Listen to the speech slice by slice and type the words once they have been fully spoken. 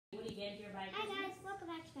Hi guys, welcome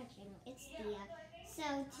back to my channel. It's Thea.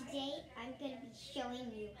 So today I'm going to be showing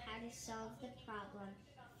you how to solve the problem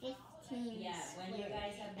 15 squared.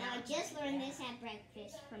 Now I just learned this at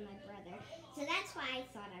breakfast from my brother, so that's why I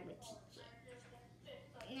thought I would teach it.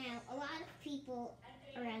 Now a lot of people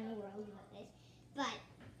around the world know this, but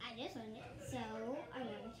I just learned it, so I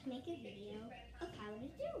wanted to make a video of how to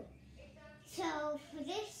do it. So for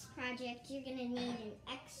this project, you're going to need an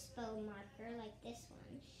expo marker like this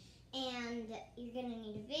one. And you're going to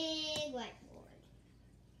need a big whiteboard,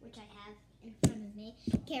 which I have in front of me.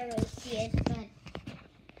 Can't really see it, but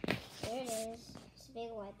there it is. It's a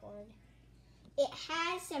big whiteboard. It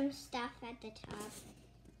has some stuff at the top.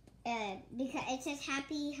 Because it says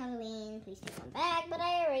Happy Halloween, please take one back, but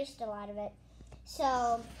I erased a lot of it.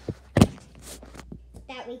 So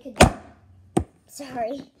that we could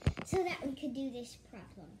do this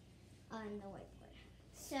problem on the whiteboard.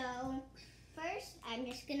 So first, I'm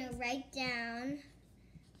just going to write down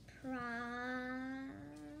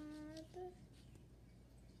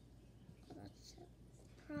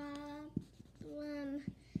problem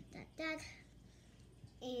that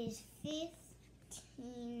is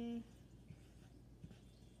 15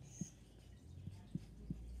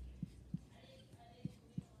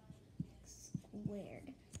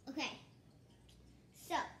 squared. Okay,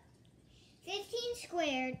 so 15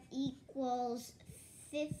 squared equals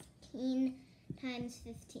 15 times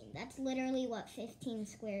 15. That's literally what 15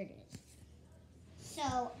 squared is.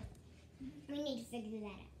 So we need to figure that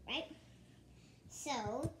out, right?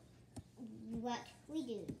 So what we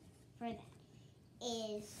do for that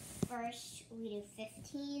is first we do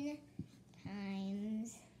 15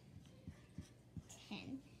 times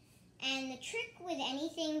 10. And the trick with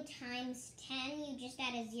anything times 10, you just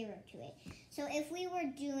add a 0 to it. So if we were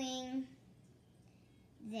doing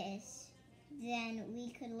this, then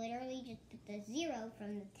we could literally just put the 0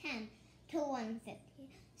 from the 10 to 150.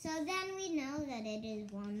 So then we know that it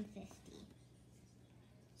is 150.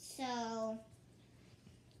 So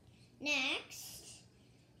next,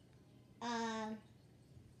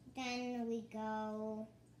 then we go,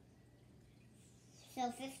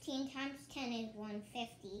 so 15 times 10 is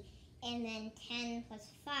 150, and then 10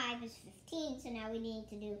 plus 5 is 15, so now we need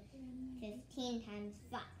to do 15 times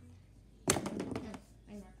 5.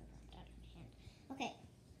 Okay,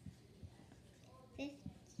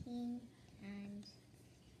 15 times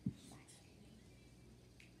 5.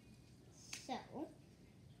 So,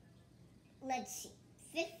 let's see,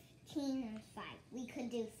 15 times 5. We could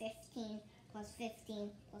do 15 plus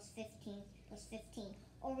 15 plus 15 plus 15.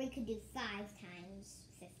 Or we could do 5 times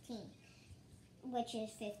 15, which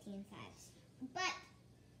is 15 fives. But,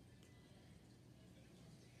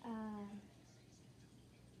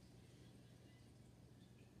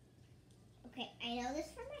 okay, I know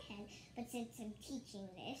this from my head, but since I'm teaching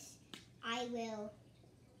this, I will,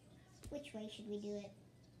 which way should we do it?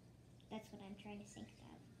 That's what I'm trying to think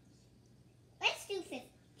about. Let's do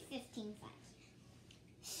 15 fives.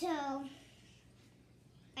 So,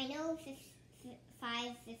 I know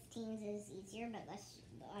 5 15s is easier, but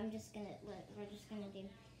we're just gonna do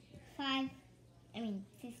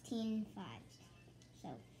 15 fives. So,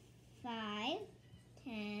 5,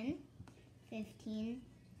 10, 15,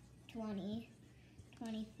 20,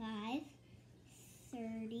 25,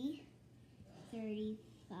 30,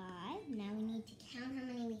 35. Now we need to count how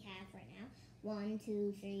many we have right now. 1,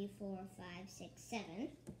 2, 3, 4, 5, 6, 7.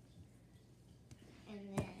 And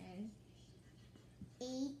then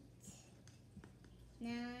 8,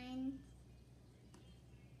 9,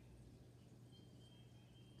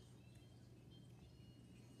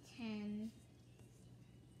 10,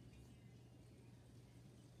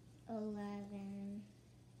 11,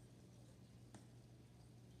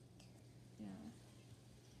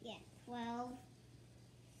 12,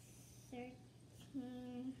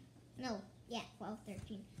 13, 12,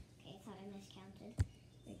 13. Okay, I thought I miscounted.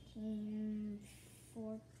 13,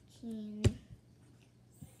 14,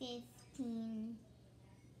 15,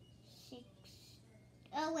 6,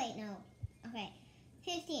 oh wait, no, okay,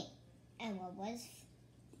 15. And what was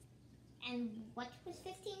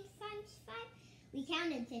 15 times 5? We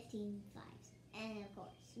counted 15 fives, and of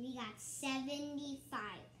course, we got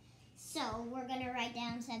 75. So we're going to write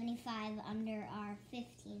down 75 under our 15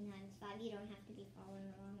 times 5. You don't have to be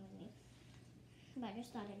following along with me, but I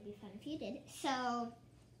just thought it'd be fun if you did. So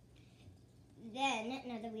then,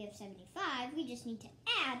 now that we have 75, we just need to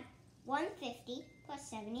add 150 plus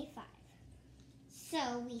 75.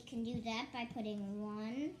 So we can do that by putting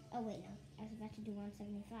I was about to do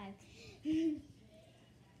 175.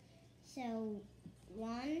 So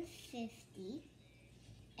 150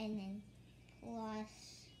 and then plus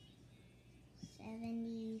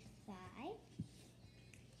 75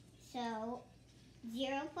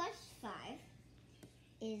 plus 5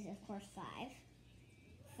 is, of course, 5.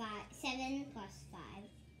 7 plus 5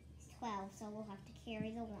 is 12, so we'll have to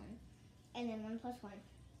carry the 1. And then 1 plus 1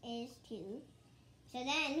 is 2. So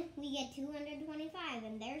then we get 225,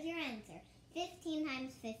 and there's your answer. 15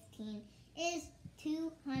 times 15 is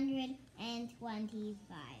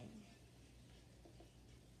 225.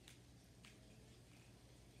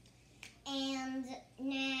 And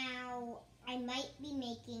now I might be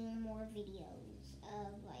making more videos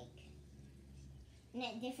of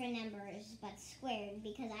different numbers but squared,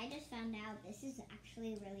 because I just found out this is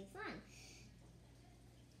actually really fun.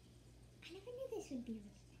 I never knew this would be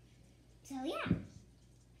really fun. So yeah.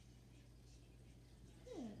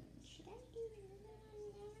 Should I do another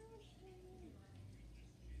one now?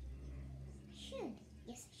 I should.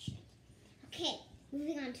 Yes, I should. Okay,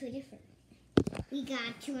 moving on to a different one. We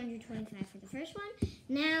got 225 for the first one.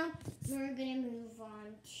 Now we're going to move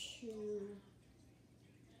on to,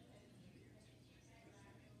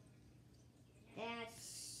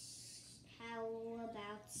 how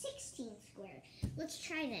about 16 squared? Let's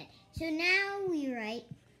try that. So now we write